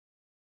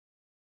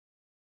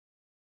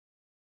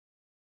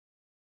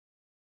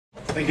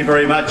Thank you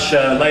very much,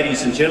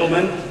 ladies and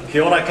gentlemen.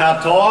 Kia ora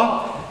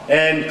katoa,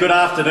 and good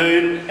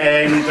afternoon,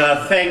 and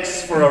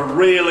thanks for a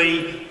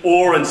really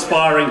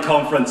awe-inspiring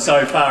conference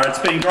so far. It's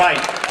been great.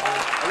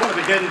 I want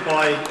to begin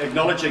by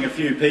acknowledging a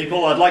few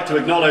people. I'd like to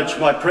acknowledge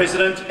my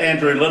president,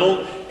 Andrew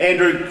Little.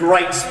 Andrew,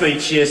 great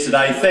speech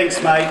yesterday.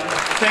 Thanks, mate.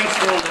 Thanks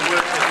for all the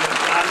work that you've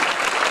done.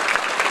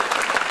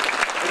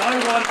 And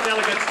I want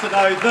delegates to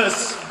know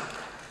this,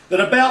 that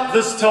about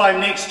this time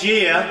next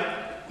year,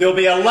 there'll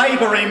be a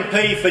Labour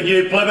MP for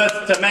New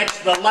Plymouth to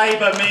match the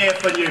Labour Mayor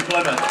for New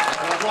Plymouth.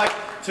 And I'd like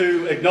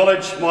to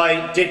acknowledge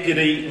my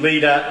Deputy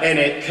Leader,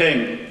 Annette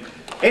King.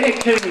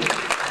 Annette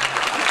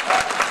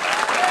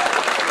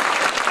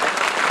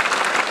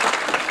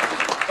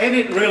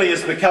really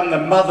has become the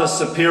Mother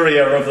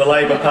Superior of the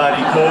Labour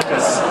Party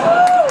caucus.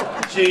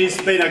 She's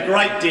been a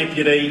great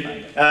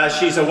deputy.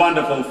 She's a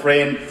wonderful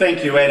friend.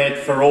 Thank you, Annette,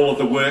 for all of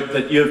the work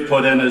that you've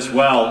put in as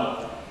well.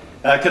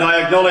 Can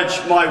I acknowledge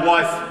my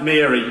wife,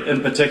 Mary, in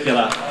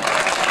particular?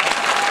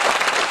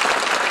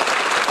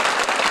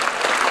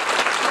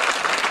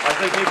 I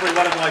think every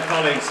one of my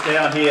colleagues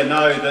down here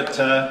know that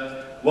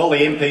while the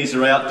MPs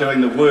are out doing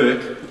the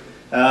work,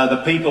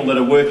 the people that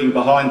are working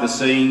behind the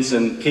scenes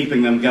and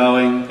keeping them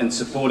going and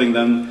supporting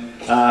them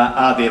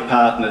are their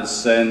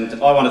partners. And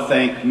I want to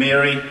thank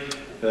Mary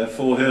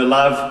for her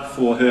love,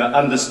 for her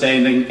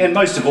understanding, and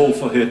most of all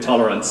for her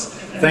tolerance.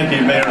 Thank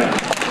you, Mary.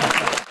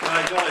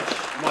 I acknowledge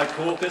my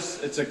caucus.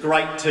 It's a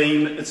great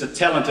team. It's a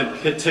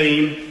talented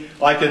team.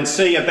 I can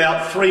see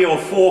about 3 or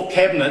 4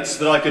 cabinets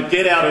that I could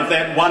get out of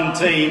that one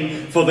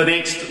team for the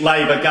next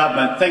Labour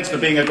government. Thanks for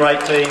being a great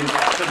team,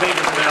 the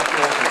members of our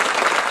caucus.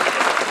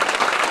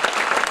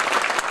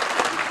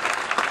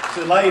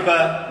 To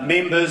Labour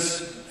members,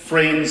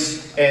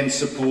 friends and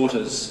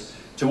supporters,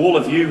 to all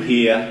of you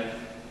here,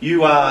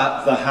 you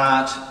are the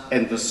heart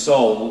and the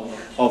soul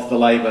of the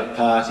Labour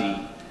Party.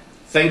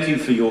 Thank you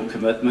for your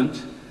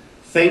commitment.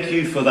 Thank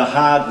you for the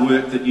hard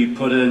work that you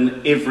put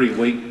in every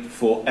week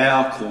for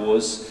our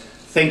cause.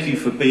 Thank you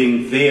for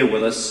being there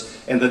with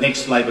us, and the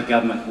next Labour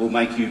government will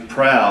make you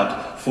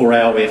proud for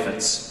our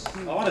efforts.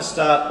 I want to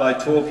start by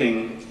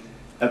talking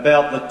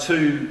about the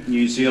 2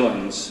 New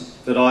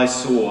Zealands that I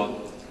saw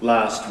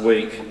last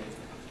week.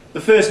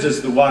 The first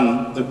is the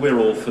one that we're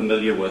all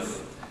familiar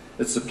with.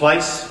 It's a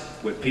place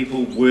where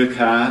people work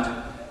hard,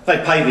 they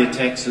pay their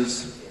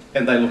taxes,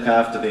 and they look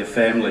after their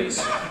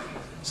families.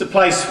 It's a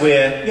place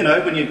where, you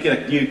know, when you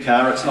get a new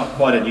car, it's not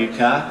quite a new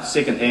car,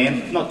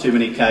 second-hand, not too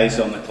many Ks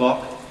on the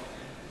clock.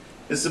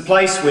 It's a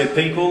place where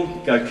people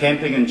go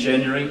camping in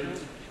January.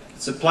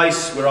 It's a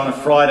place where on a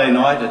Friday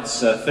night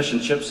it's fish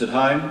and chips at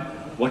home,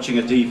 watching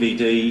a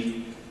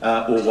DVD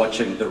or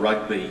watching the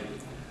rugby.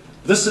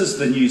 This is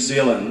the New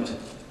Zealand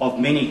of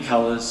many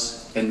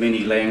colours and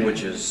many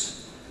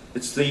languages.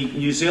 It's the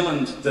New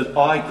Zealand that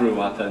I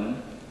grew up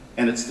in,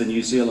 and it's the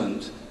New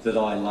Zealand that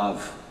I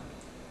love.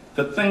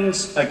 But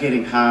things are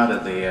getting harder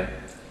there,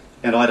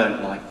 and I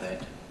don't like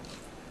that.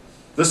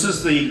 This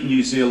is the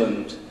New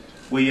Zealand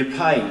where your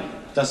pay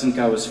doesn't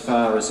go as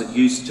far as it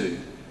used to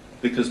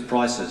because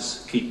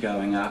prices keep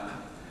going up.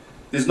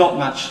 There's not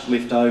much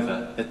left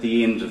over at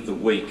the end of the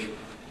week,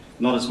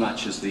 not as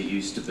much as there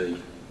used to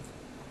be.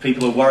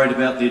 People are worried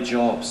about their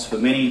jobs. For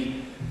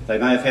many, they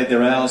may have had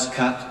their hours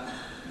cut.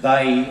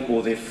 They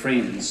or their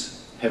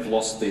friends have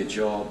lost their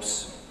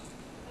jobs.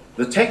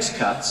 The tax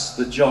cuts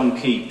that John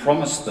Key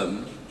promised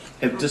them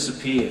have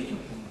disappeared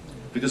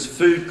because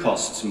food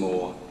costs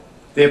more,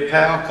 their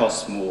power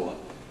costs more,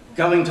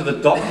 going to the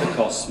doctor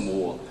costs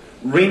more,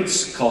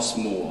 rents cost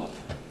more,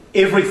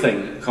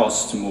 everything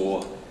costs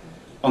more.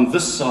 On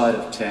this side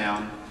of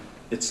town,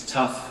 it's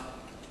tough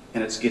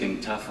and it's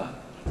getting tougher.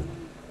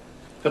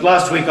 But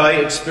last week I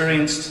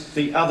experienced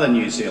the other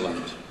New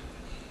Zealand.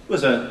 It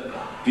was a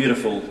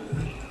beautiful,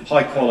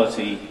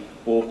 high-quality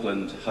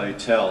Auckland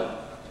hotel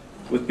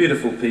with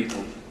beautiful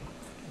people,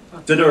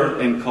 dinner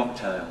and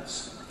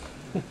cocktails.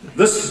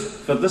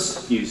 For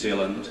this New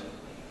Zealand,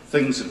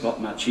 things have got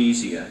much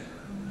easier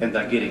and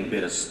they're getting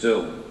better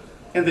still.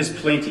 And there's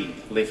plenty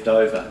left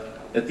over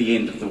at the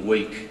end of the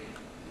week.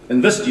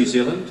 In this New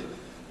Zealand,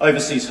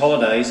 overseas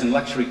holidays and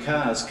luxury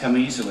cars come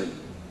easily.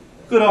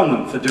 Good on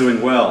them for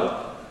doing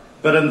well.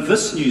 But in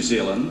this New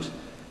Zealand,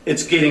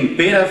 it's getting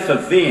better for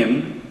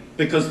them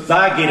because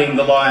they're getting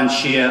the lion's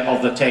share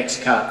of the tax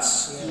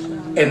cuts.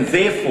 And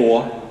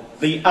therefore,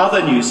 the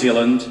other New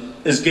Zealand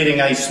is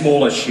getting a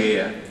smaller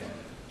share.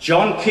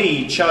 John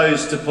Key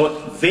chose to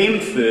put them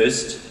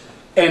first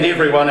and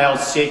everyone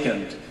else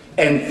second.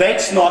 And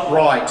that's not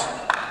right.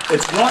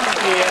 It's not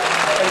fair,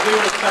 and we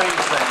will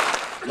change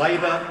that.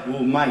 Labour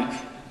will make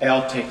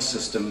our tax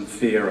system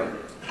fairer.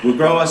 We'll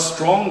grow a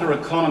stronger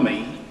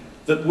economy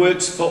that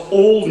works for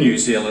all New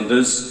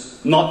Zealanders,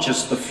 not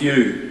just the few.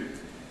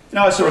 You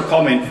know, I saw a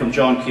comment from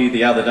John Key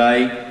the other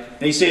day,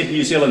 and he said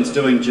New Zealand's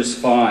doing just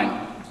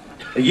fine.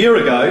 A year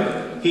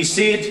ago, he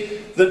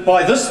said that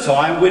by this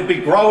time we'd be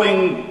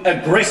growing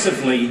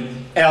aggressively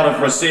out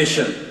of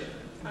recession.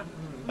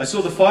 I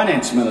saw the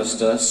Finance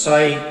Minister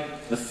say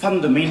the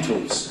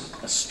fundamentals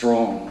are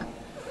strong.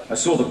 I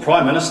saw the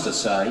Prime Minister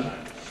say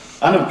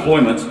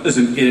Unemployment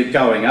isn't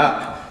going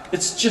up.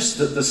 It's just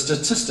that the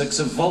statistics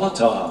are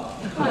volatile.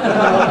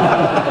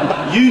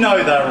 You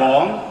know they're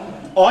wrong,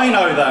 I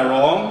know they're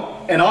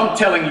wrong, and I'm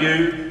telling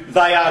you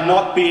they are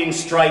not being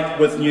straight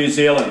with New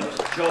Zealand.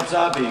 Jobs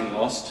are being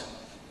lost.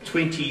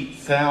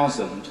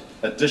 20,000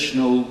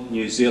 additional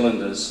New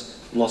Zealanders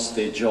lost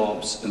their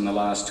jobs in the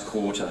last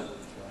quarter.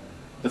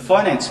 The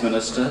Finance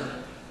Minister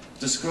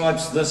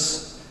describes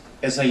this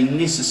as a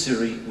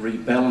necessary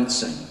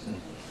rebalancing.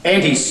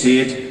 And he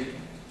said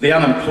the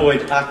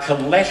unemployed are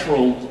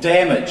collateral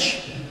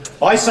damage.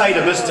 I say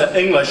to Mr.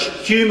 English,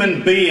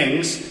 human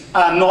beings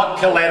are not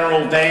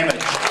collateral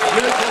damage.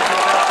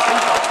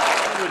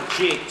 I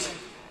reject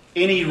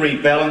any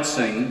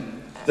rebalancing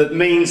that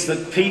means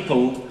that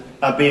people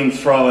are being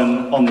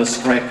thrown on the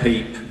scrap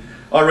heap.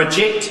 I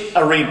reject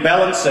a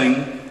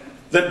rebalancing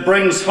that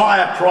brings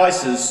higher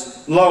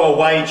prices, lower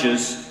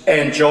wages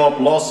and job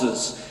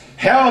losses.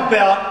 How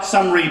about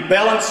some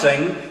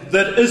rebalancing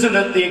that isn't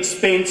at the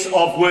expense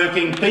of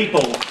working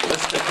people,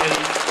 Mr. Key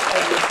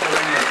and Mr.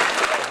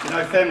 English? You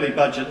know, family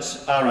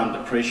budgets are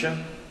under pressure.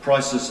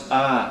 Prices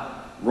are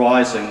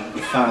rising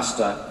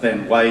faster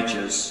than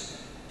wages.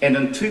 And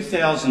in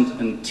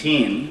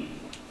 2010,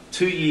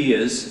 2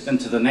 years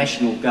into the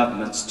National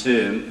Government's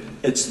term,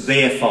 it's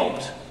their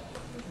fault.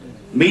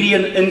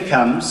 Median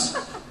incomes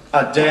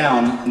are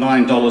down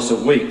 $9 a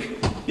week.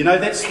 You know,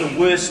 that's the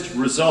worst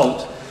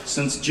result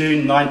since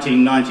June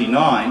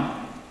 1999.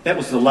 That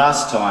was the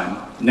last time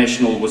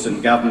National was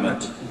in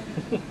government.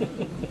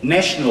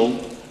 National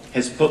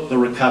has put the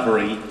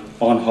recovery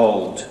on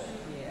hold.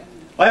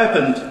 I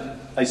opened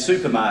a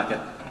supermarket,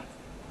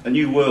 a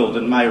New World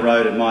in May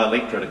Road in my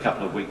electorate a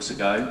couple of weeks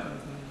ago.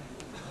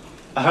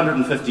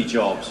 150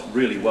 jobs,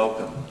 really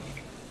welcome.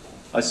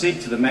 I said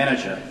to the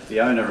manager, the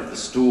owner of the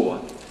store,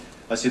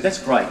 I said, that's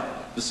great,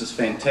 this is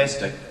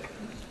fantastic.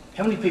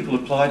 How many people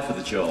applied for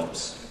the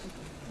jobs?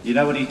 You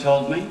know what he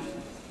told me?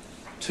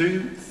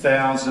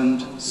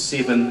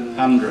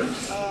 2,700.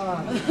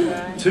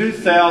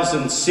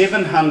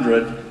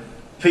 2,700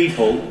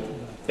 people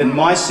in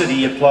my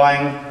city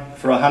applying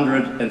for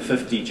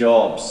 150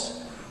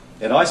 jobs.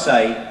 And I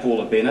say,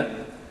 Paula Bennett,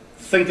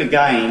 think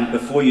again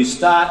before you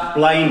start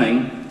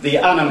blaming the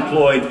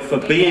unemployed for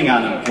being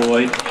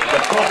unemployed. The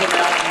problem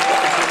out there is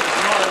that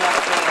there's not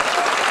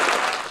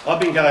enough jobs. I've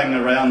been going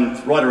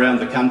around, right around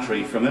the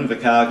country, from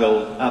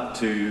Invercargill up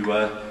to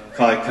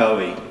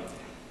Kaikoui,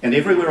 and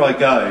everywhere I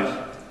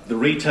go, the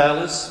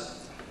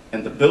retailers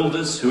and the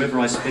builders, whoever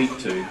I speak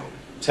to,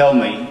 tell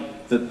me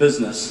that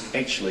business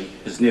actually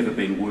has never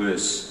been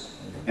worse.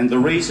 And the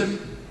reason?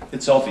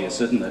 It's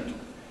obvious, isn't it?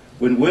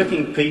 When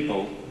working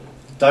people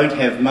don't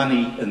have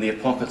money in their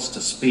pockets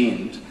to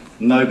spend,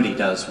 nobody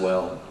does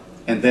well.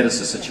 And that is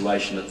the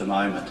situation at the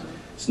moment.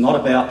 It's not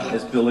about,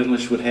 as Bill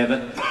English would have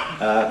it,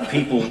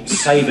 people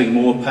saving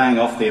more, paying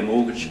off their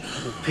mortgage.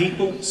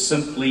 People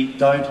simply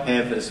don't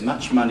have as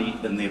much money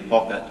in their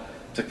pocket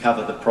to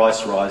cover the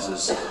price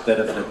rises that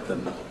have hit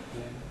them.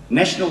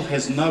 National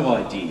has no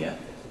idea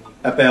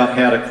about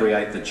how to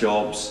create the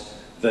jobs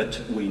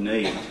that we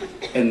need,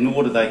 and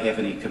nor do they have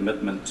any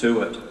commitment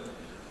to it.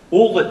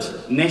 All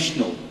that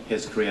National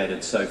has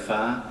created so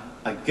far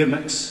are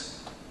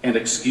gimmicks and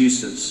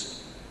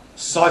excuses.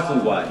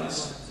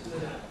 Cycleways,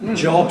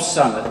 job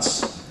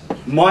summits,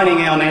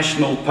 mining our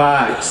national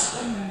parks.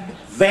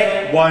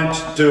 That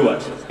won't do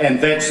it,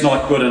 and that's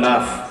not good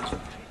enough.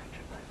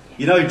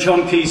 You know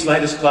John Key's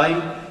latest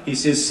claim? He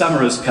says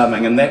summer is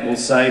coming and that will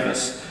save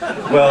us.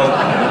 Well,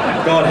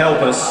 God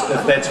help us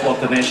if that's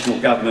what the national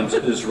government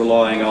is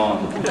relying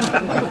on.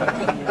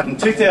 In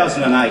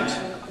 2008,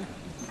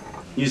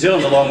 New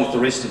Zealand, along with the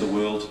rest of the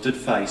world, did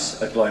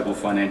face a global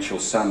financial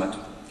summit.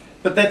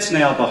 But that's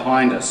now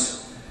behind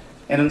us.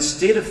 And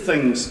instead of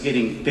things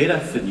getting better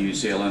for New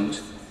Zealand,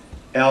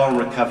 our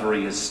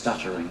recovery is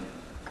stuttering.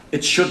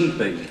 It shouldn't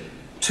be.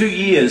 2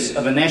 years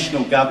of a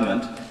national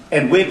government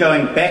and we're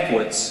going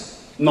backwards,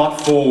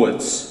 not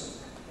forwards.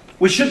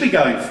 We should be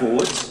going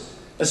forwards.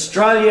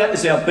 Australia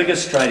is our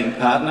biggest trading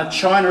partner.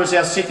 China is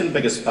our second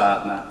biggest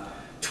partner.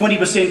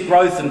 20%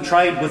 growth in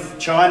trade with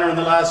China in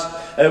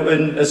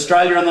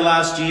Australia in the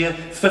last year,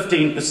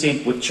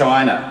 15% with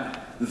China.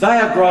 They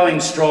are growing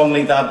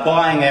strongly, they're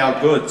buying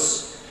our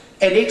goods.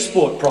 And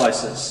export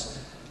prices,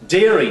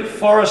 dairy,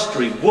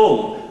 forestry,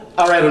 wool,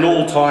 are at an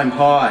all-time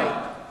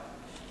high.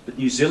 But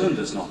New Zealand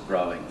is not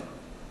growing.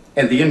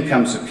 And the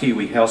incomes of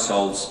Kiwi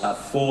households are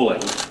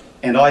falling.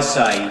 And I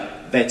say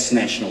that's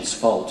National's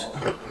fault.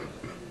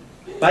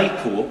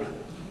 Baycorp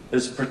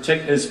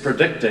is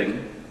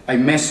predicting a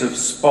massive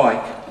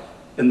spike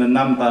in the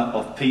number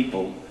of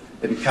people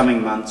in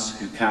coming months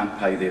who can't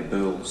pay their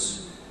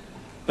bills.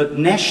 But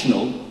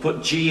National put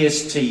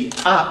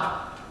GST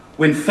up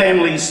when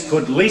families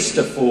could least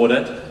afford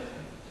it,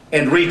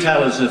 and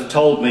retailers have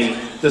told me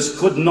this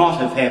could not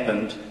have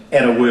happened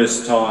at a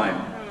worse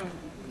time.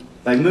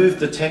 They moved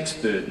the tax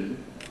burden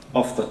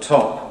off the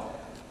top,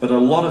 but a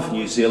lot of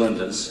New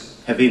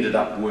Zealanders have ended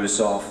up worse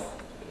off.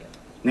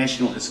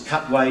 National has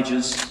cut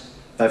wages,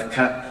 they've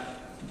cut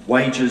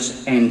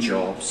wages and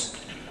jobs.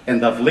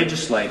 and they've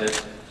legislated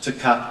to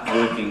cut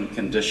working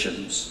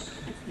conditions.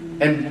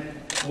 And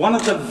one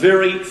of the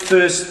very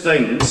first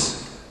things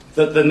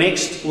that the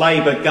next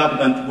Labour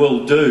government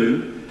will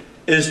do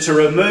is to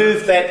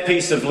remove that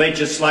piece of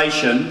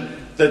legislation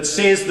that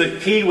says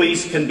that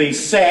Kiwis can be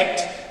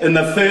sacked in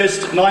the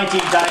first 90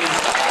 days.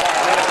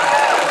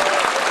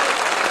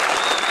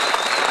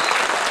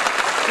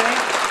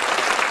 Sacked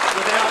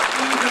without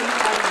even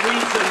a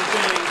reason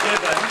being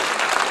given,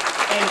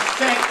 and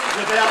sacked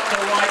without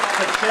the right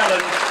to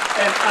challenge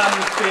an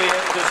unfair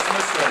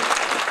dismissal.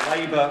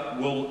 Labour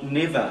will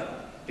never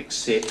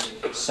accept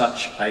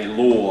such a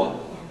law.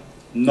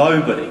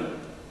 Nobody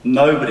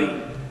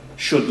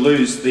should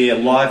lose their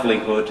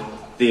livelihood,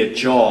 their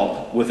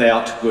job,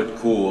 without good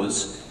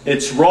cause.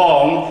 It's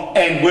wrong,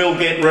 and we'll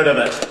get rid of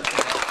it.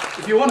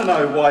 If you want to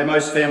know why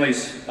most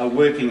families are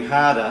working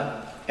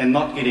harder and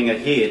not getting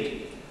ahead,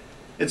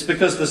 it's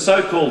because the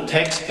so-called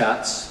tax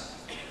cuts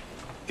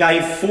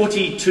gave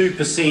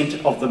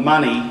 42% of the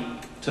money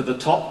to the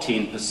top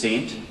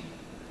 10%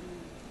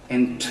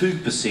 and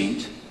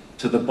 2%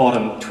 to the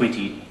bottom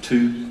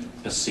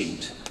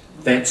 22%.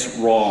 That's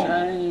wrong.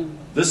 Shame.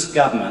 This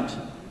government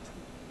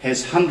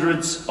has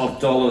hundreds of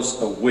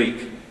dollars a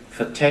week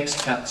for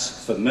tax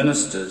cuts for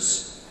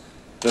ministers,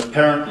 but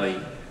apparently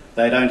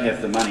they don't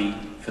have the money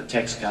for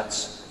tax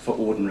cuts for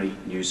ordinary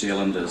New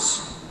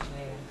Zealanders.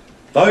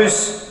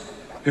 Those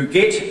who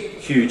get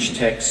huge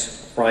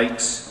tax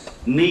breaks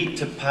need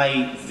to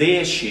pay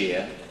their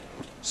share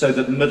so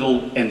that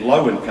middle and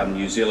low income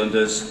New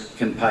Zealanders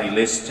can pay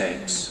less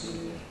tax.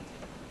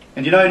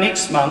 And you know,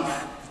 next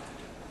month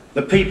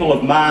the people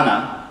of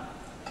Mana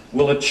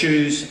will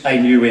choose a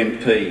new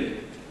MP.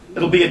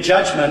 It'll be a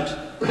judgment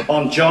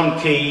on John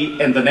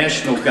Key and the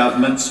national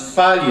government's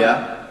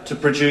failure to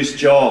produce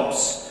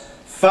jobs,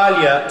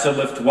 failure to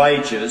lift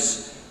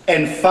wages,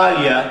 and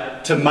failure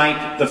to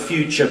make the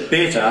future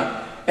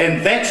better.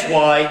 And that's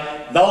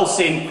why they'll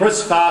send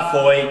Chris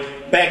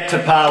Farfoy back to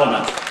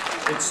Parliament.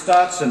 It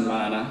starts in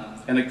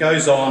Mana and it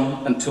goes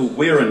on until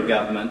we're in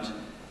government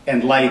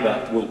and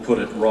Labour will put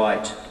it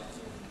right.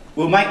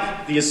 We'll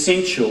make the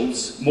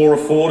essentials more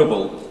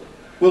affordable.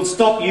 We'll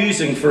stop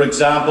using, for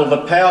example,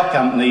 the power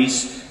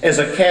companies as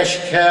a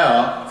cash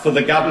cow for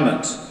the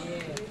government.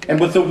 And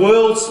with the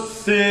world's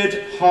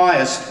third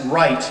highest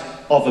rate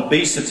of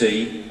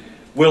obesity,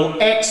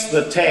 we'll axe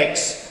the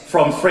tax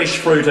from fresh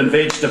fruit and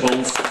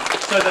vegetables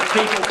so that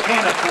people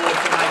can afford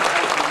to make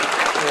healthy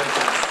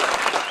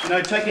choices. You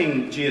know,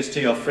 taking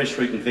GST off fresh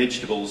fruit and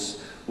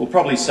vegetables will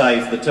probably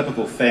save the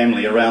typical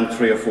family around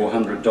 $300 or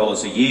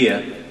 $400 a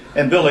year.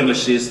 And Bill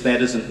English says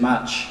that isn't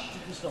much.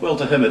 Well,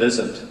 to him it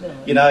isn't.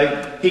 You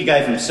know, he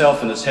gave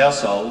himself and his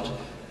household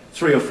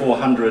 $300 or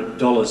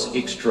 $400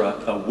 extra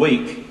a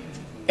week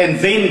and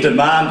then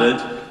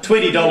demanded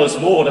 $20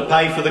 more to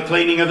pay for the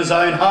cleaning of his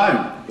own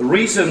home. The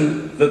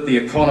reason that the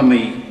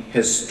economy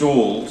has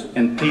stalled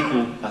and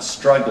people are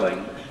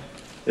struggling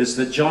is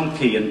that John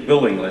Key and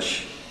Bill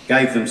English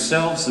gave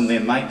themselves and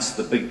their mates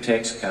the big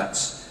tax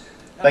cuts.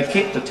 They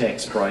kept the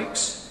tax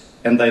breaks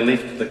and they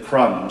left the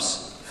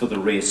crumbs for the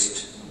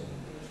rest.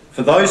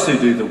 For those who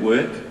do the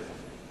work,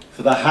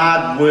 for the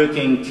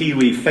hard-working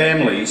Kiwi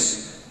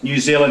families, New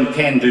Zealand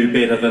can do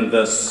better than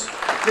this.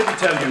 Let me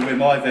tell you where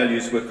my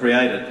values were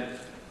created.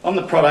 I'm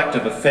the product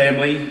of a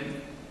family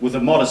with a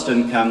modest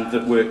income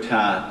that worked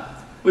hard.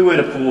 We weren't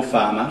a poor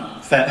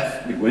farmer,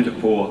 we weren't a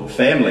poor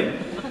family,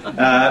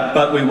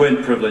 but we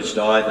weren't privileged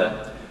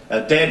either.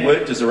 Dad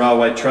worked as a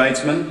railway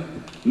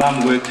tradesman,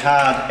 Mum worked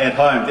hard at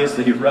home. There's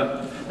the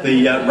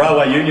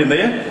railway union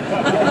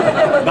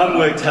there. Mum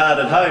worked hard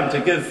at home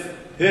to give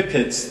her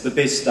kids the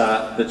best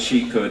start that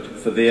she could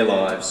for their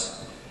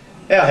lives.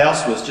 Our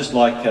house was just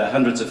like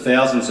hundreds of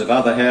thousands of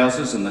other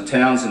houses in the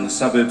towns and the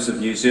suburbs of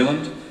New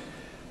Zealand.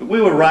 But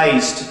we were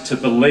raised to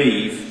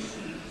believe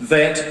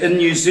that in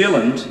New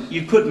Zealand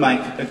you could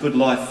make a good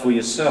life for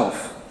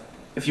yourself.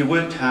 If you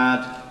worked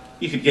hard,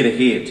 you could get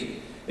ahead.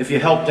 If you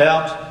helped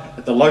out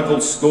at the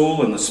local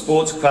school and the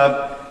sports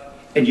club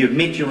and you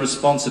met your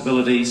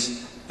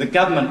responsibilities, the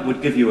government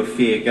would give you a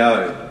fair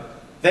go.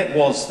 That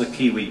was the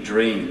Kiwi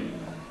dream.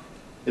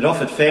 It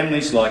offered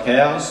families like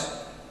ours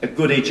a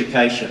good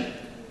education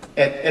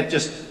at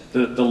just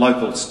the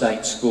local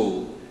state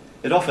school.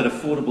 It offered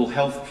affordable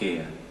health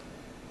care.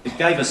 It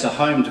gave us a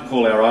home to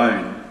call our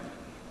own,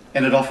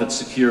 and it offered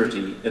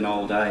security in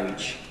old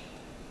age.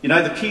 You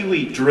know, the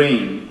Kiwi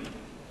dream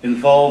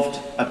involved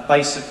a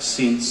basic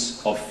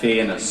sense of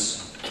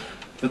fairness,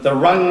 that the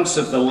rungs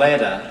of the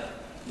ladder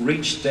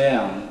reached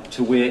down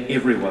to where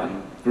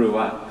everyone grew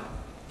up.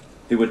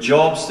 There were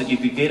jobs that you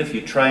could get if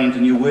you trained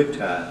and you worked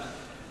hard.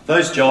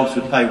 Those jobs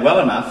would pay well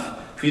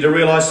enough for you to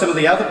realise some of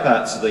the other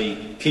parts of the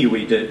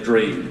Kiwi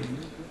dream.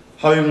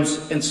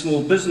 Homes and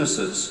small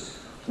businesses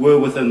were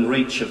within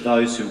reach of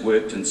those who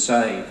worked and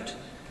saved.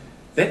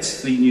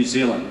 That's the New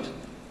Zealand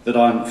that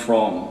I'm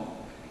from.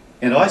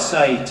 And I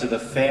say to the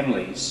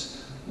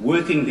families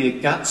working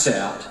their guts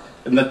out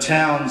in the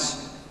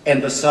towns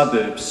and the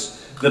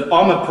suburbs that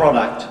I'm a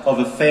product of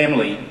a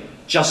family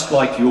just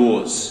like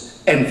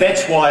yours. And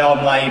that's why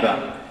I'm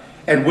Labour.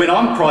 and when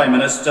I'm Prime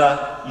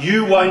Minister,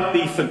 you won't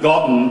be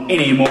forgotten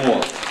anymore. You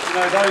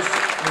know, those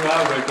who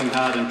are working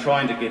hard and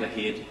trying to get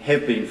ahead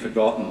have been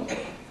forgotten.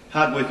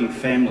 Hard-working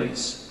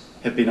families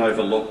have been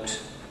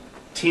overlooked.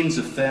 Tens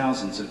of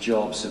thousands of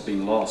jobs have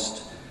been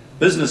lost.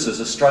 Businesses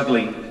are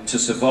struggling to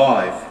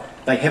survive.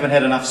 They haven't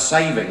had enough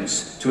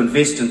savings to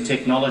invest in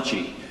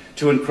technology,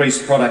 to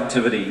increase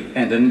productivity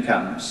and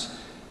incomes.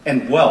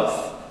 And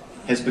wealth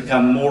has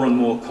become more and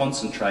more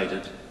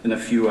concentrated in a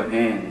fewer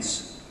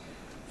hands.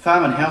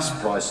 Farm and house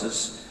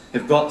prices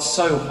have got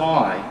so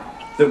high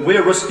that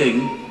we're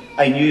risking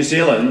a New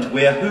Zealand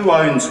where who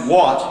owns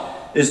what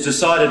is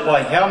decided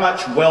by how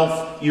much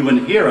wealth you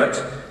inherit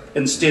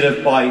instead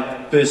of by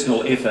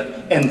personal effort.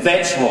 And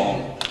that's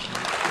wrong.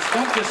 It's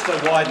not just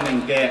a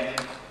widening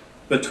gap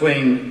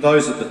between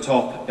those at the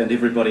top and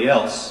everybody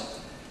else,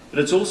 but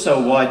it's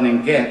also a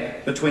widening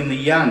gap between the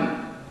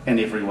young and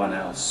everyone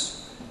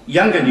else.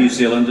 Younger New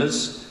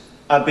Zealanders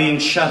are being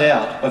shut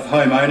out of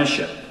home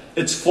ownership.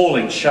 It's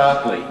falling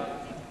sharply.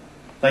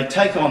 They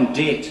take on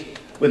debt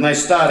when they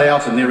start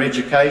out in their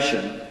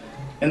education,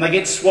 and they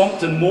get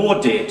swamped in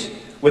more debt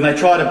when they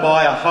try to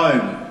buy a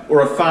home or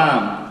a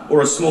farm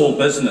or a small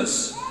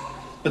business.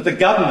 But the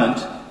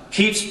government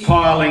keeps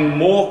piling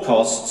more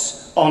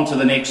costs onto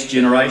the next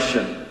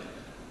generation.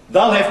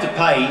 They'll have to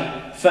pay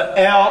for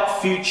our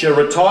future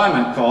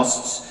retirement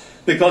costs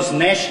because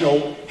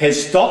National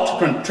has stopped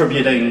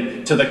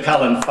contributing to the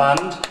Cullen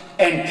Fund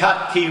and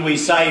cut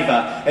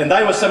KiwiSaver, and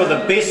they were some of the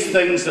best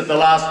things that the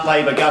last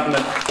Labor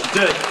government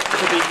did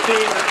to be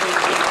fair between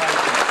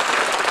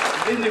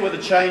generations. Then there were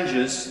the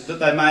changes that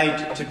they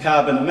made to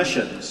carbon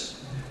emissions.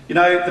 You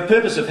know, the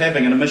purpose of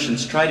having an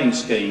emissions trading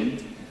scheme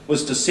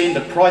was to send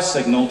a price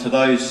signal to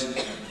those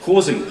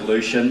causing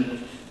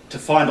pollution to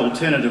find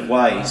alternative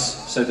ways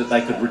so that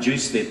they could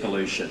reduce their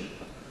pollution.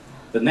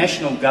 The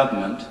national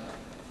government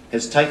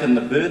has taken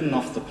the burden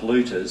off the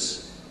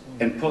polluters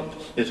and put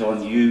it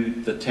on you,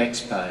 the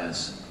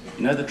taxpayers.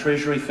 You know the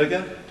Treasury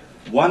figure?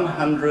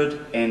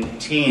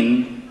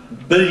 $110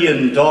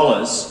 billion,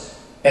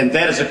 and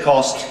that is a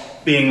cost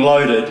being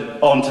loaded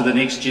onto the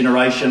next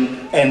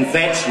generation, and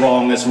that's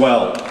wrong as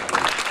well.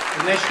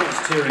 The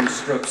National's tearing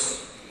strips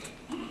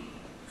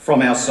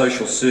from our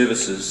social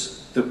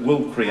services that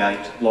will create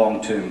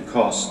long-term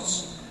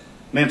costs.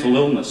 Mental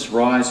illness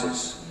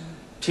rises,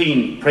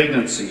 teen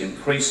pregnancy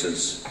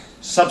increases,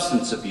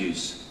 substance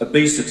abuse,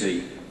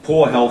 obesity,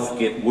 poor health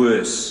get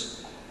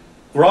worse.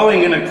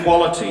 Growing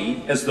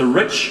inequality as the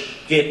rich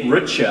get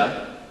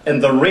richer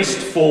and the rest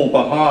fall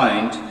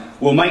behind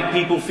will make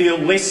people feel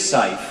less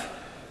safe,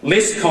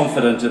 less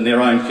confident in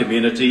their own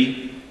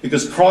community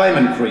because crime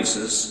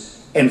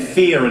increases and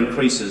fear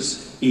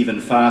increases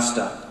even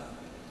faster.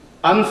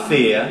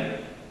 Unfair,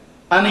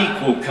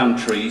 unequal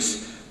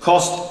countries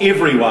cost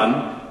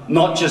everyone,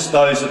 not just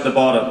those at the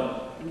bottom.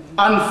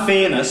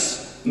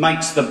 Unfairness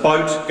makes the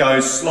boat go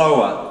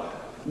slower.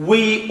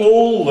 We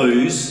all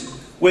lose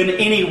when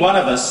any one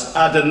of us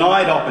are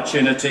denied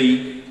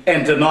opportunity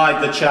and denied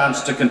the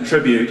chance to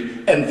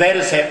contribute, and that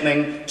is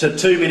happening to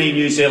too many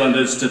New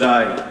Zealanders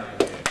today.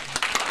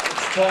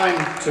 It's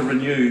time to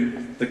renew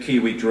the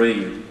Kiwi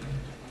dream,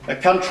 a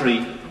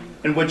country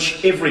in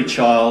which every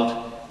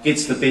child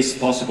gets the best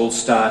possible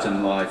start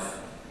in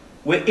life,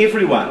 where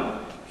everyone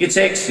gets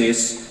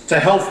access to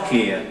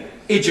healthcare,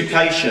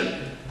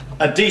 education,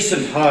 a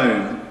decent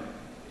home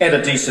and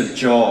a decent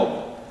job,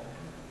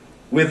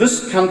 where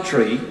this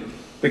country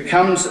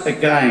becomes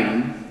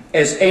again,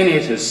 as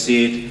Annette has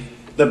said,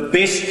 the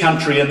best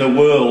country in the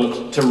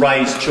world to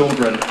raise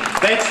children.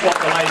 That's what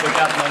the Labor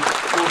government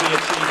will be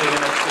achieving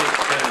in its first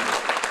term.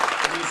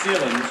 New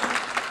Zealand,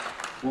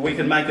 where we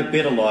can make a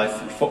better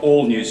life for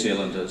all New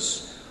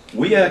Zealanders.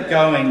 We are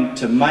going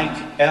to make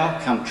our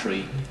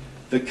country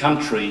the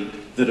country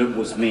that it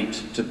was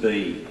meant to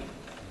be.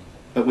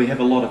 But we have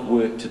a lot of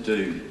work to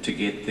do to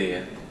get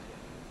there.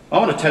 I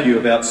want to tell you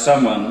about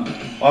someone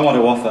I want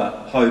to offer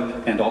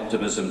hope and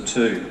optimism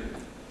to.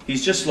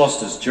 He's just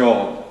lost his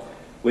job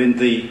when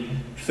the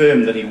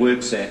firm that he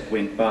works at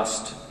went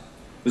bust.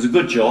 It was a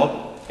good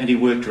job and he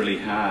worked really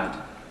hard.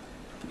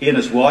 He and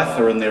his wife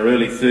are in their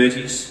early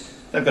 30s.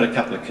 They've got a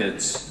couple of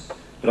kids.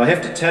 But I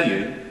have to tell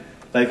you,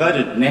 they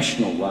voted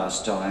National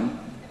last time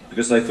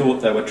because they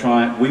thought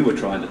we were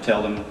trying to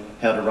tell them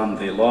how to run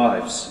their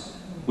lives.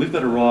 We've got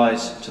to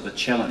rise to the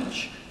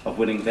challenge of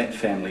winning that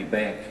family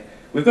back.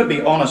 We've got to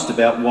be honest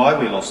about why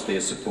we lost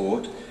their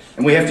support,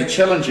 and we have to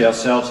challenge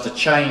ourselves to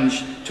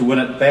change to win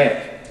it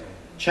back.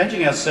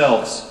 Changing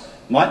ourselves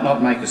might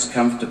not make us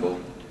comfortable,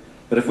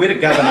 but if we're to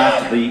govern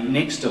after the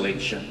next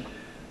election,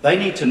 they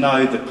need to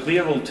know the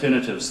clear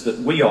alternatives that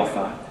we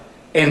offer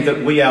and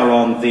that we are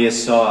on their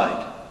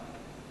side.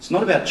 It's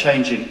not about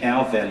changing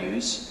our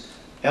values.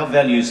 Our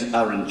values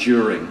are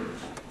enduring.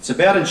 It's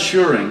about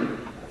ensuring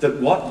that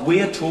what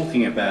we're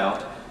talking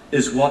about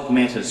is what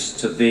matters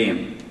to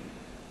them.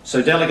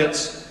 So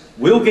delegates,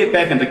 we'll get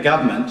back into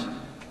government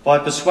by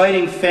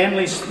persuading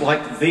families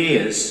like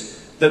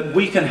theirs that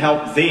we can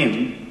help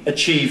them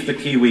achieve the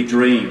Kiwi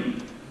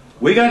dream.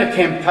 We're going to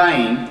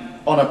campaign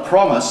on a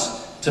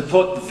promise to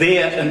put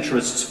their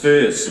interests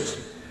first.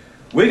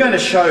 We're going to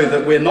show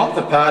that we're not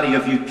the party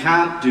of you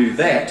can't do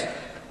that.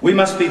 We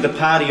must be the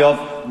party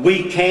of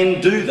we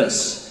can do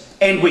this,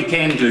 and we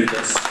can do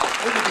this.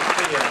 Let me be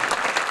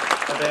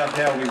clear about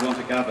how we want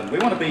to govern. We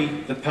want to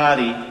be the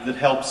party that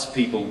helps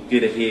people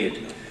get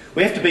ahead.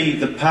 We have to be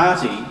the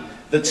party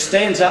that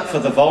stands up for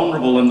the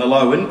vulnerable and the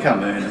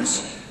low-income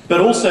earners,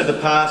 but also the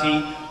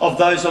party of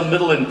those on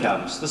middle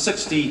incomes, the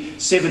 $60,000,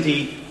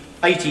 $70,000,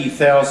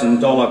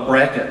 $80,000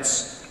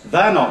 brackets.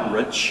 They're not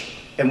rich,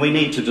 and we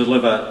need to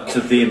deliver to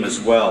them as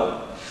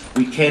well.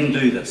 We can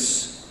do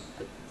this.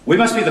 We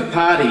must be the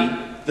party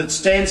that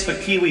stands for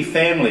Kiwi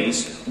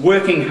families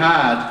working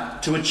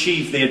hard to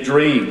achieve their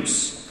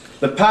dreams.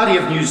 The party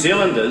of New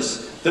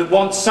Zealanders that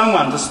want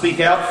someone to speak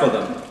out for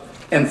them.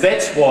 And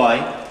that's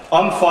why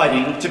I'm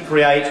fighting to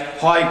create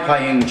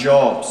high-paying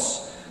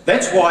jobs.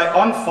 That's why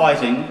I'm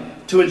fighting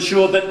to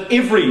ensure that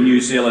every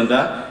New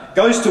Zealander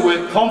goes to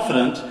work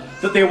confident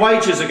that their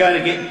wages are going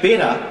to get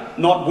better,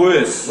 not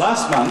worse.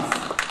 Last month,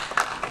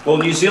 while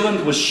New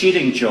Zealand was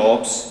shedding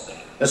jobs,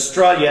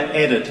 Australia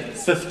added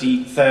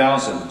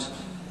 50,000.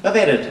 They've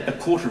added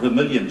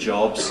 250,000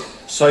 jobs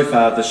so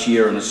far this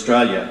year in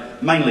Australia,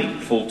 mainly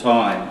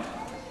full-time.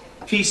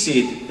 He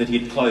said that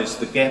he'd closed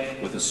the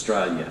gap with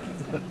Australia.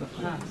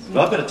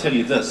 But I've got to tell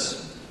you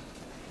this,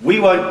 we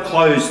won't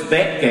close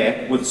that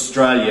gap with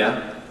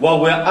Australia while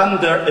we're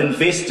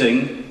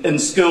under-investing in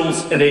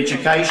skills and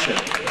education.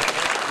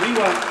 We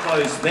won't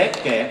close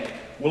that gap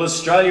while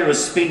Australia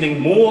is spending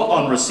more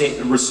on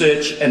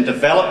research and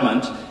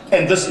development,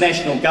 and this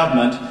national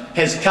government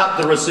has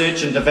cut the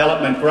research and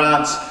development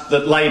grants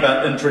that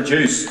Labor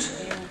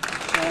introduced.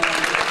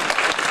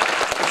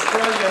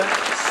 Australia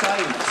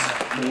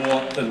saves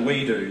more than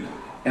we do,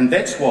 and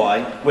that's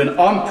why, when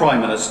I'm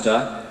Prime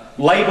Minister,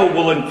 Labor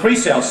will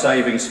increase our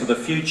savings for the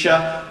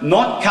future,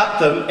 not cut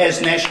them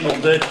as National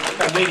did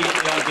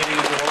immediately on getting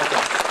into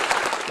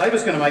office.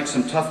 Labor's going to make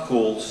some tough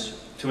calls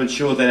to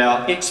ensure that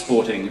our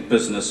exporting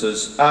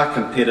businesses are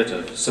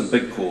competitive, some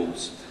big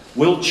calls.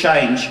 We'll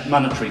change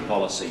monetary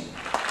policy.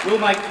 We'll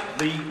make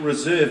the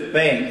Reserve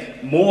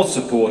Bank more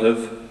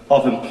supportive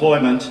of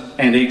employment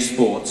and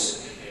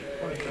exports.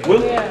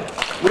 We'll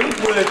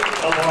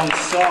work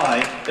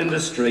alongside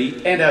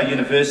industry and our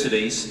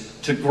universities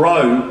to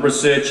grow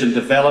research and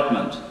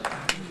development.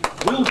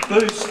 We'll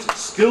boost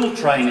skill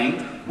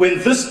training when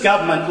this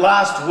government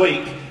last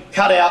week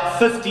cut out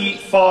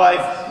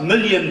 $55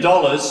 million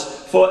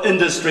for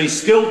industry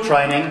skill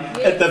training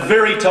at the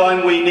very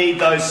time we need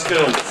those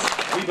skills.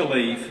 We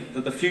believe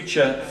that the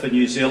future for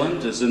New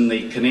Zealand is in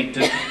the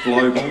connected,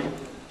 global,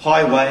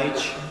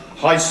 high-wage,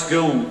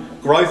 high-skill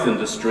growth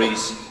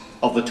industries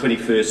of the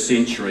 21st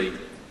century.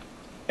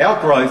 Our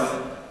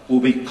growth will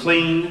be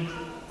clean,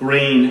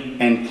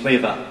 green and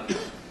clever.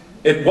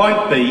 It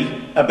won't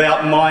be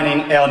about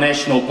mining our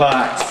national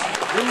parks.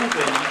 It will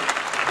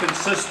be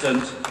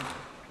consistent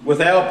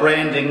with our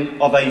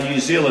branding of a New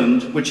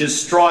Zealand which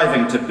is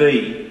striving to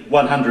be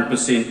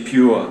 100%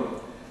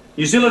 pure.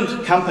 New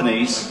Zealand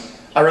companies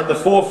are at the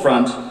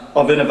forefront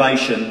of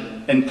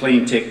innovation in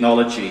clean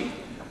technology.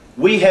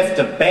 We have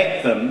to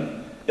back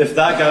them if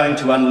they're going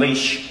to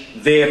unleash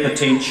their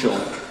potential,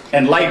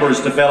 and Labor is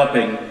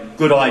developing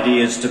good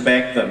ideas to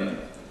back them.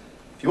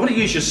 If you want to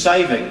use your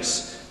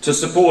savings to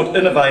support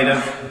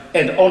innovative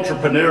and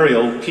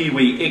entrepreneurial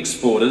Kiwi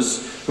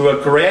exporters who are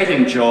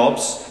creating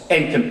jobs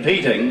and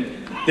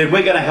competing, then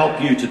we're going to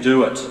help you to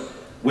do it.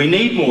 We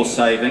need more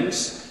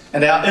savings,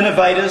 and our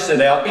innovators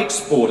and our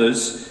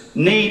exporters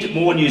need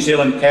more New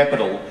Zealand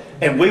capital,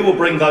 and we will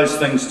bring those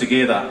things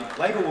together.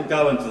 Labor will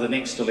go into the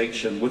next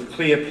election with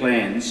clear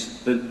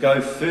plans that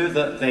go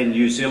further than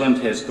New Zealand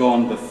has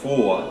gone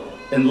before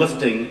in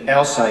lifting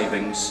our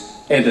savings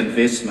and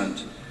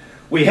investment.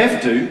 We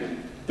have to,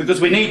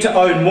 because we need to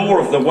own more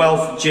of the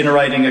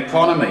wealth-generating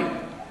economy.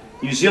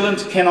 New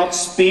Zealand cannot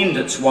spend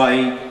its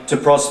way to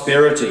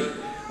prosperity.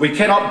 We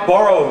cannot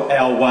borrow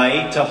our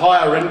way to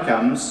higher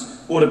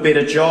incomes or to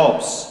better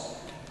jobs.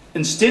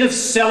 Instead of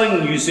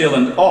selling New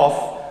Zealand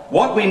off,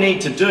 what we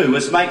need to do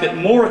is make it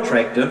more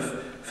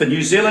attractive for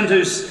New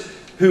Zealanders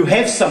who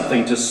have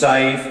something to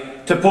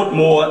save to put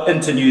more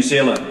into New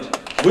Zealand.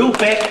 We'll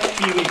back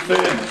Kiwi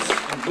firms,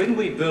 and when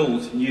we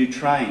build new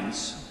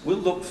trains, we'll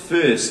look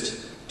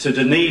first to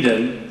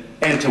Dunedin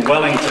and to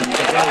Wellington to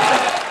build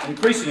it.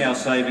 Increasing our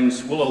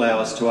savings will allow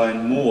us to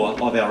own more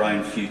of our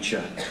own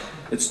future.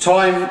 It's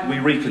time we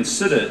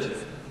reconsidered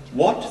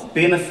what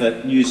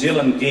benefit New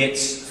Zealand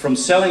gets from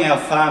selling our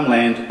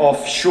farmland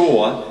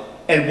offshore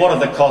and what are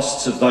the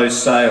costs of those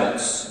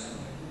sales.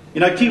 You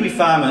know, Kiwi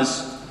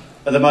farmers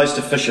are the most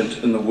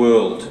efficient in the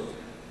world.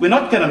 We're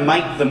not going to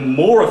make them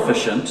more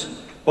efficient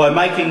by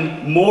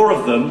making more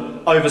of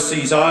them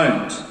overseas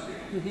owned.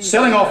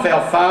 Selling off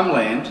our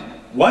farmland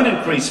won't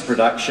increase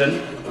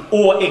production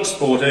or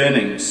export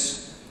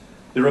earnings.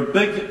 There are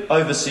big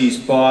overseas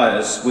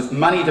buyers with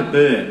money to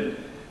burn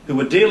who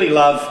would dearly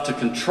love to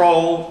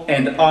control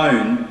and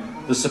own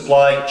the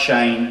supply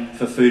chain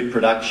for food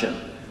production.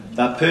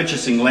 They're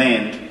purchasing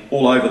land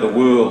all over the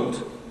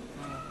world.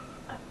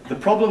 The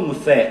problem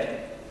with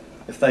that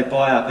if they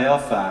buy up our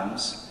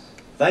farms,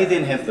 they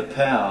then have the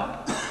power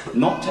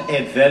not to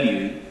add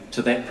value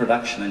to that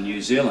production in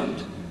New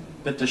Zealand,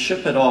 but to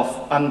ship it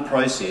off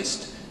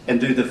unprocessed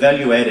and do the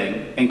value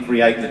adding and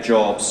create the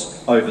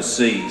jobs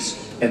overseas.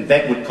 And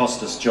that would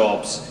cost us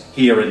jobs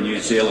here in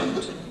New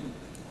Zealand.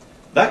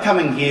 They're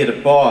coming here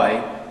to buy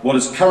what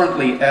is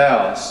currently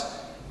ours,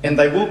 and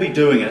they will be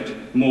doing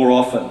it more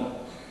often.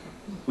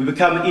 We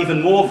become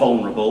even more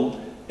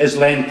vulnerable as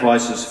land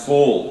prices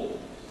fall.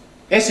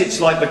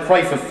 Assets like the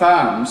Crayford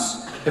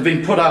Farms have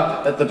been put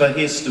up at the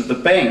behest of the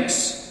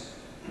banks,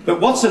 but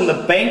what's in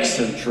the bank's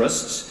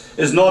interests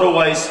is not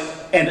always,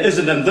 and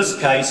isn't in this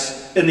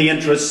case, in the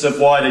interests of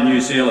wider New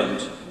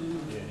Zealand.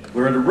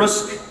 We're at a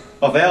risk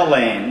of our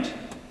land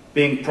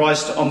being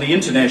priced on the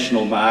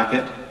international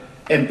market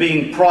and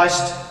being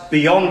priced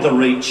beyond the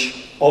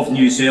reach of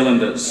New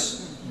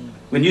Zealanders.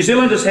 When New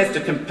Zealanders have to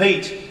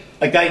compete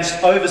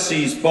against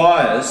overseas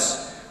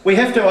buyers, we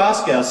have to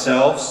ask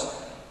ourselves,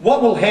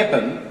 what will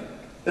happen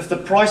if the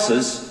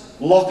prices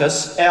lock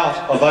us out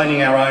of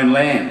owning our own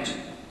land?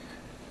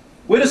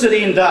 Where does it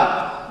end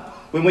up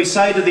when we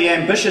say to the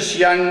ambitious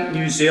young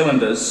New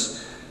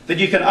Zealanders that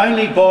you can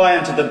only buy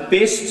into the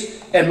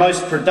best and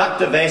most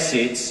productive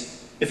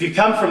assets if you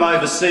come from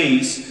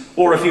overseas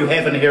or if you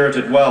have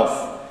inherited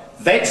wealth?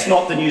 That's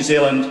not the New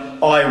Zealand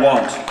I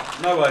want.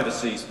 No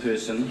overseas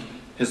person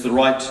has the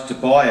right to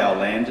buy our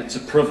land. It's a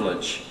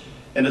privilege.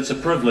 And it's a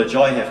privilege,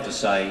 I have to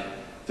say,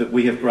 that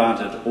we have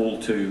granted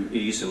all too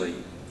easily.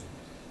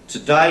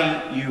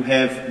 Today you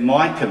have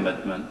my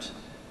commitment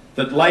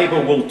that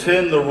Labour will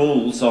turn the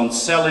rules on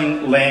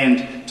selling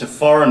land to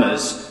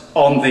foreigners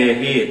on their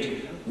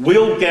head.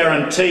 We'll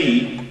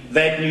guarantee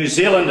that New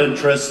Zealand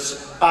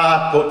interests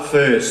are put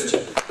first.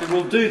 And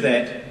we'll do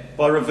that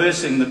by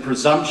reversing the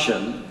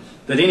presumption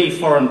that any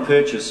foreign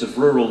purchase of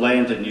rural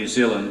land in New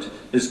Zealand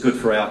is good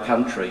for our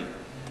country.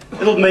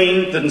 It'll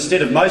mean that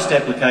instead of most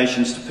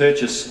applications to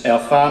purchase our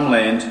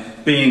farmland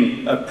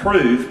being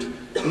approved,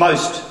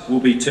 most will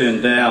be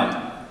turned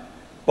down.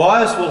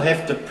 Buyers will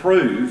have to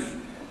prove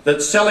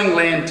that selling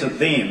land to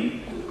them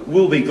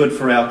will be good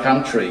for our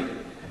country.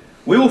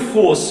 We will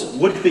force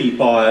would-be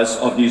buyers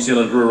of New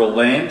Zealand rural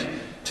land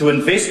to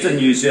invest in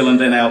New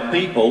Zealand and our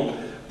people.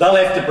 They'll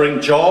have to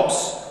bring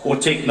jobs or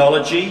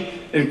technology,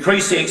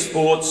 increase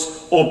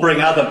exports, or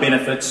bring other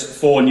benefits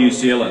for New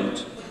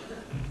Zealand.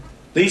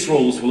 These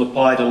rules will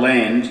apply to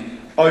land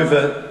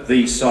over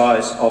the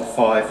size of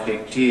 5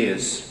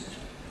 hectares.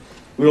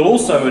 We will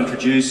also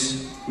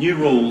introduce new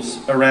rules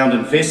around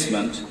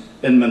investment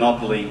in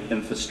monopoly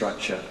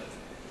infrastructure.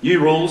 New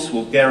rules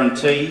will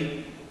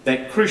guarantee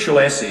that crucial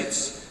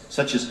assets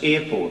such as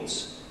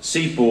airports,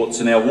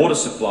 seaports and our water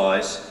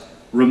supplies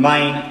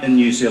remain in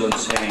New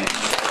Zealand's hands.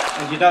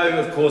 And you know,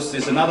 of course,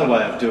 there's another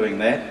way of doing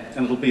that,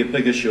 and it'll be a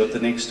big issue at the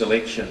next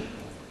election.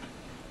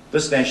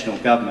 This national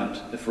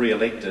government, if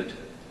re-elected,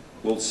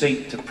 will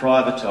seek to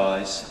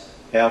privatise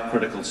our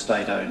critical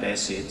state-owned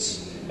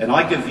assets. And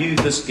I give you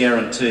this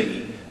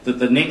guarantee that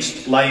the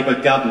next Labour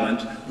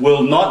government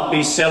will not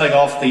be selling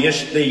off the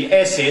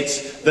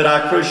assets that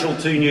are crucial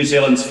to New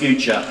Zealand's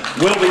future.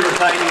 We'll be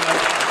retaining them,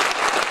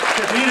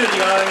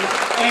 community-owned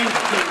and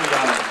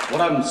Kiwi-owned.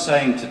 What I'm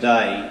saying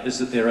today is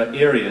that there are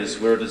areas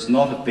where it is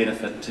not of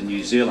benefit to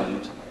New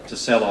Zealand to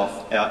sell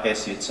off our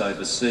assets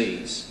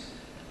overseas.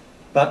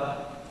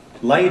 But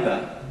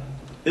Labour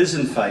is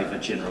in favour,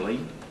 generally,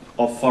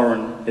 of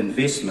foreign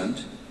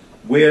investment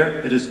where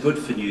it is good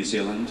for New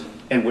Zealand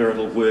and where it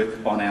will work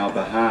on our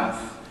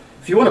behalf.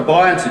 If you want to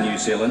buy into New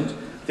Zealand,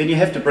 then you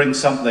have to bring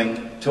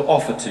something to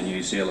offer to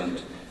New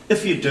Zealand.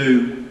 If you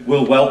do,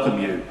 we'll welcome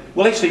you.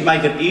 We'll actually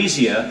make it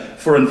easier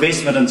for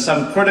investment in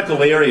some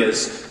critical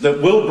areas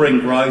that will bring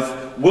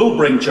growth, will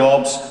bring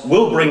jobs,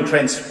 will bring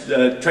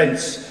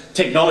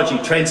technology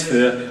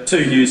transfer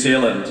to New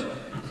Zealand.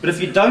 But if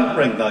you don't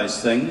bring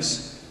those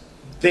things,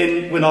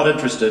 then we're not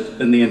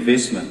interested in the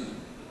investment.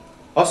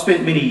 I've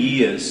spent many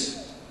years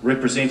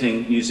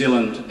representing New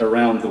Zealand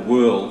around the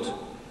world,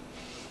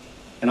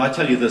 and I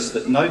tell you this,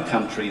 that no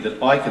country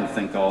that I can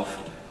think of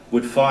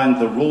would find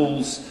the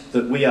rules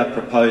that we are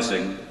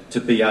proposing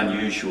to be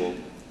unusual.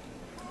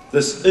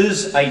 This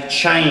is a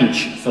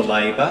change for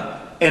Labour,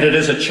 and it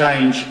is a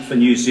change for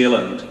New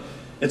Zealand.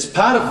 It's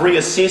part of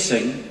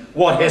reassessing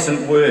what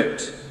hasn't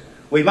worked.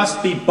 We must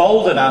be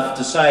bold enough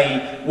to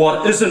say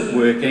what isn't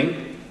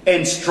working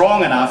and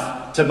strong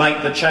enough to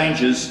make the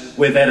changes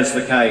where that is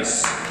the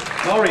case.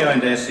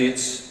 Maori-owned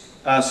assets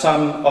are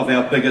some of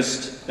our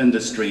biggest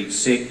industry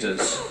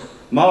sectors.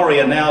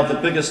 Maori are now the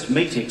biggest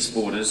meat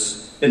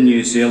exporters in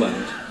New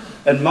Zealand,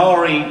 and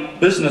Maori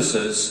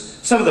businesses,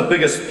 some of the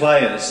biggest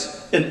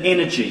players in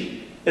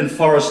energy, in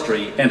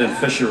forestry and in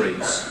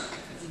fisheries.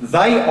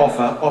 They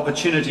offer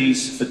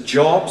opportunities for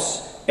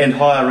jobs and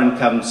higher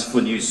incomes for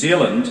New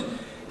Zealand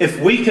if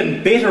we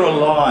can better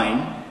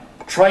align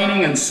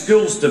training and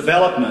skills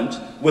development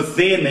with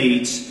their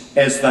needs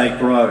as they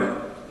grow.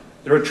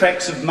 There are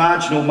tracts of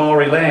marginal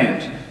Maori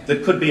land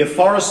that could be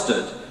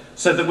afforested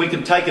so that we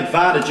can take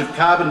advantage of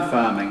carbon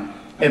farming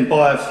and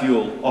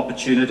biofuel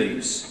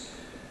opportunities.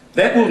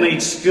 That will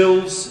need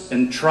skills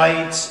in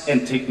trades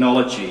and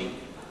technology.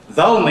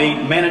 They'll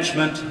need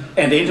management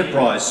and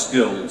enterprise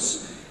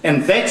skills.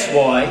 And that's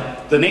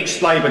why the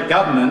next Labour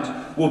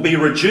government will be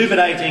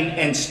rejuvenating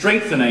and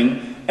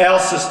strengthening our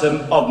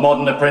system of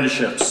modern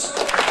apprenticeships.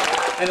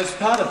 And as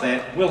part of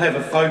that, we'll have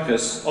a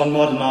focus on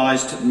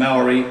modernised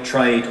Maori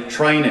trade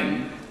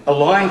training,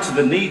 aligned to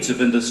the needs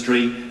of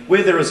industry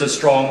where there is a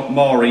strong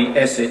Maori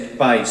asset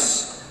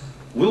base.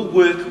 We'll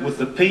work with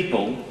the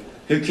people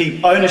who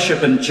keep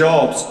ownership and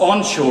jobs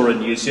onshore in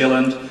New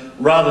Zealand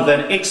rather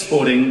than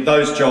exporting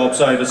those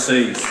jobs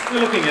overseas. We're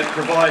looking at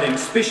providing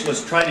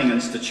specialist training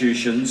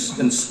institutions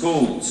in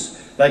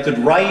schools. They could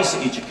raise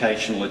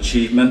educational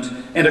achievement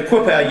and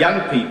equip our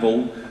young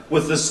people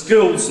with the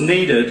skills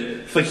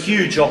needed for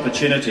huge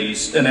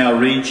opportunities in our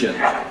region.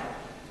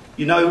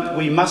 You know,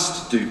 we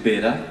must do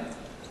better.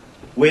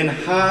 When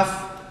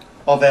half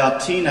of our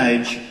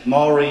teenage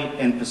Maori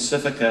and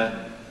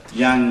Pacifica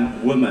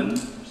young women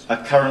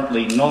are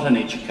currently not in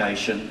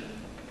education,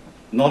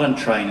 not in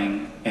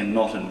training and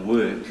not in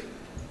work,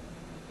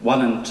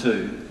 1 in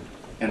 2,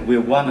 and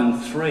we're 1 in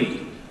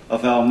 3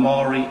 of our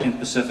Maori and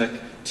Pacific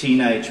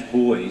teenage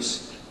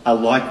boys are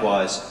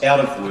likewise out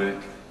of work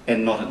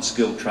and not in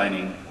skill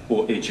training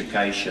or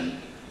education.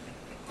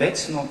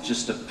 That's not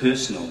just a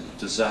personal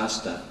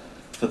disaster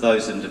for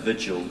those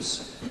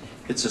individuals,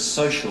 it's a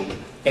social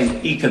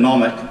and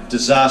economic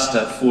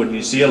disaster for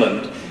New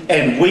Zealand,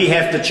 and we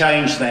have to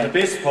change that. The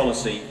best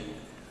policy,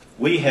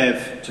 we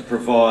have to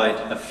provide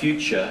a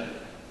future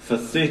for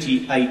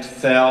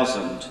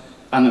 38,000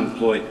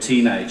 unemployed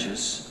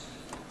teenagers.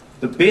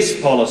 The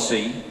best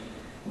policy,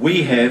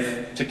 we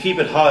have to keep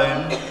at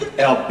home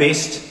our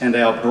best and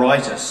our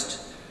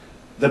brightest.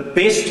 The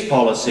best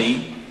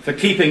policy for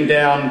keeping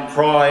down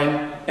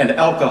crime and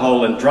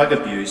alcohol and drug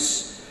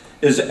abuse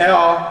is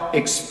our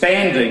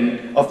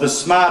expanding of the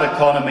smart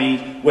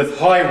economy with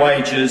high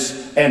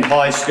wages and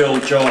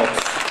high-skilled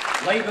jobs.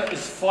 Labour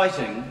is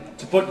fighting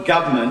to put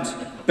government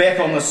back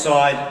on the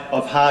side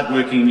of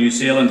hard-working New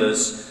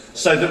Zealanders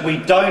so that we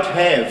don't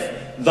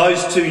have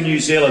those 2 New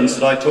Zealands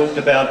that I talked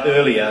about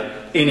earlier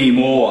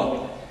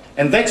anymore.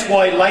 And that's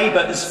why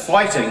Labour is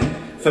fighting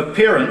for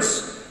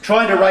parents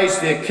trying to raise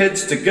their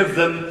kids to give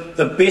them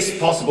the best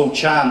possible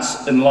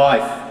chance in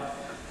life.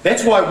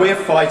 That's why we're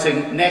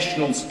fighting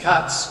National's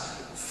cuts,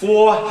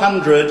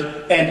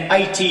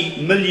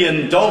 $480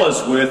 million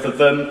worth of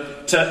them,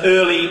 to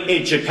early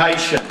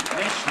education.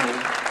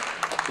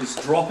 National is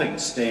dropping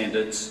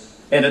standards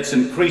and it's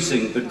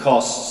increasing the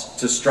costs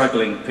to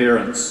struggling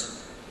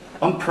parents.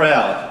 I'm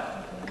proud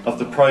of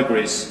the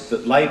progress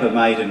that Labour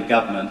made in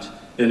government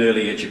in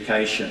early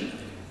education.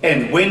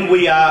 And when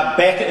we are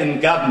back in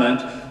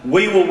government,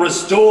 we will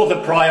restore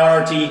the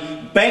priority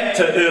back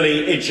to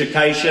early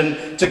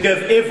education to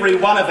give every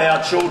one of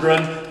our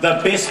children the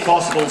best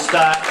possible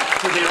start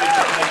to their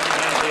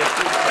education and their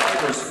future.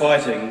 Labour is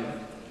fighting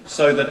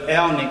so that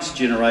our next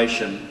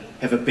generation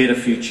have a better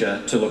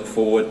future to look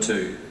forward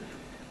to.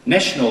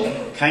 National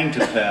came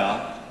to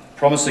power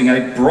promising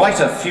a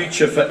brighter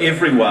future for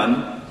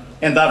everyone,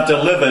 and they've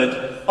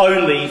delivered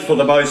only for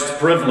the most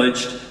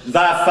privileged.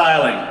 They're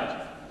failing.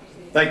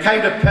 They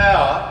came to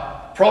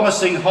power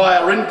promising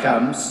higher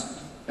incomes,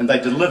 and they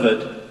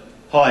delivered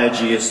higher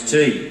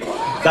GST.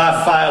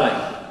 They're failing.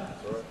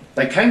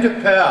 They came to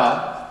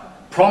power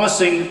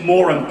promising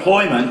more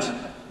employment,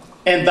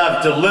 and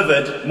they've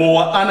delivered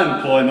more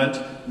unemployment.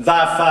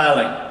 They're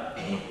failing.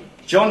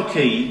 John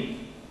Key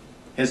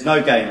has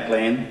no game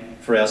plan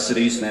for our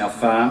cities and our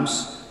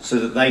farms so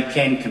that they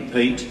can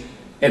compete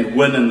and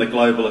win in the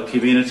global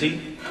community.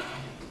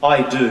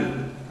 I do.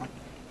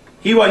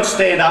 He won't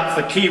stand up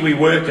for Kiwi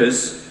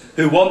workers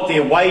who want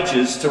their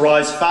wages to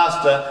rise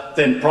faster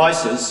than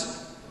prices.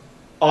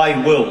 I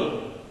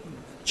will.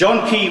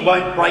 John Key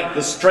won't break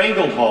the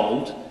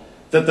stranglehold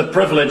that the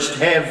privileged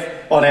have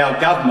on our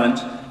government,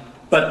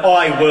 but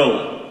I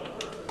will.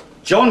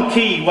 John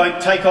Key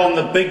won't take on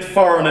the big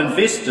foreign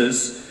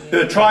investors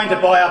who are trying to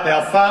buy up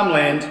our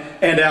farmland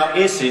and our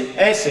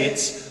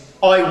assets.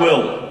 I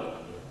will.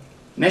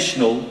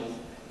 National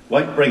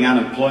won't bring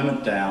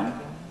unemployment down,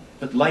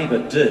 but Labour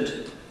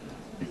did.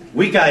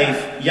 We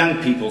gave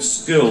young people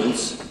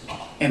skills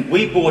and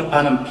we brought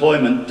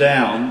unemployment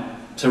down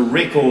to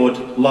record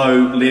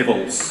low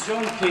levels.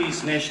 John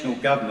Key's national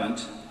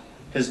government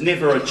has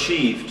never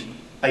achieved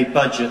a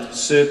budget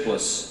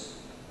surplus.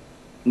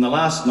 In the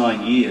last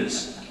 9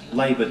 years,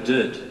 Labour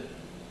did.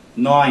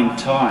 9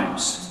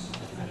 times.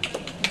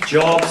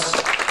 Jobs,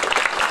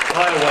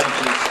 higher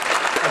wages,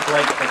 a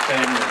break for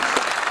families.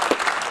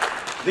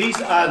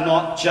 These are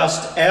not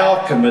just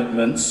our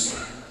commitments,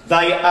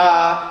 they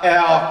are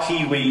our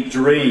Kiwi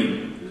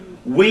dream.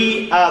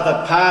 We are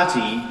the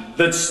party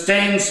that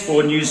stands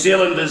for New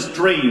Zealanders'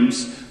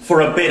 dreams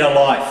for a better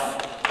life.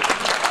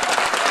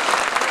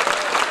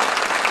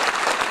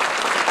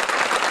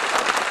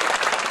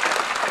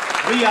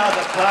 We are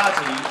the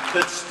party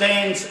that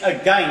stands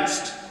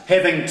against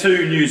having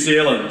 2 New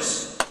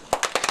Zealands.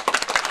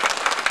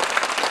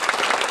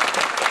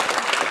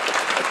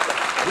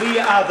 We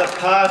are the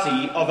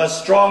party of a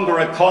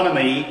stronger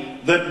economy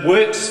that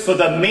works for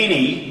the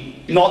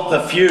many, not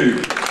the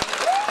few.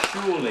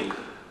 Surely,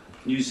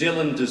 New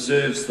Zealand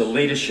deserves the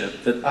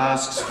leadership that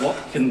asks, what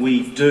can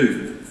we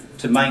do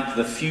to make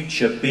the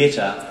future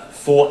better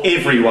for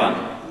everyone?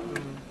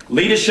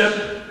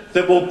 Leadership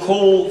that will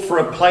call for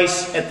a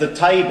place at the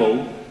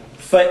table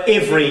for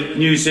every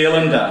New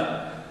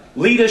Zealander.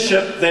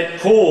 Leadership that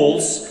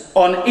calls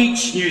on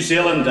each New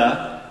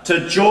Zealander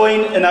to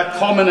join in a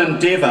common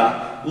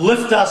endeavour,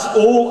 lift us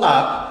all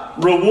up,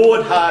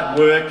 reward hard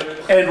work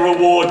and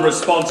reward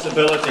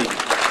responsibility.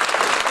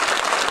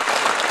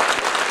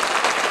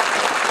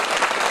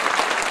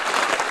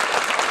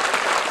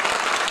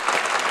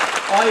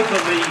 I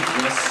believe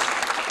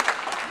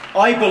this.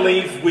 I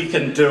believe we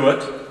can do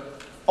it.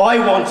 I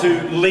want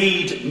to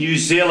lead New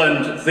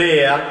Zealand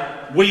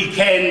there. We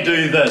can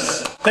do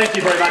this. Thank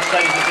you very much,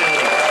 ladies and gentlemen.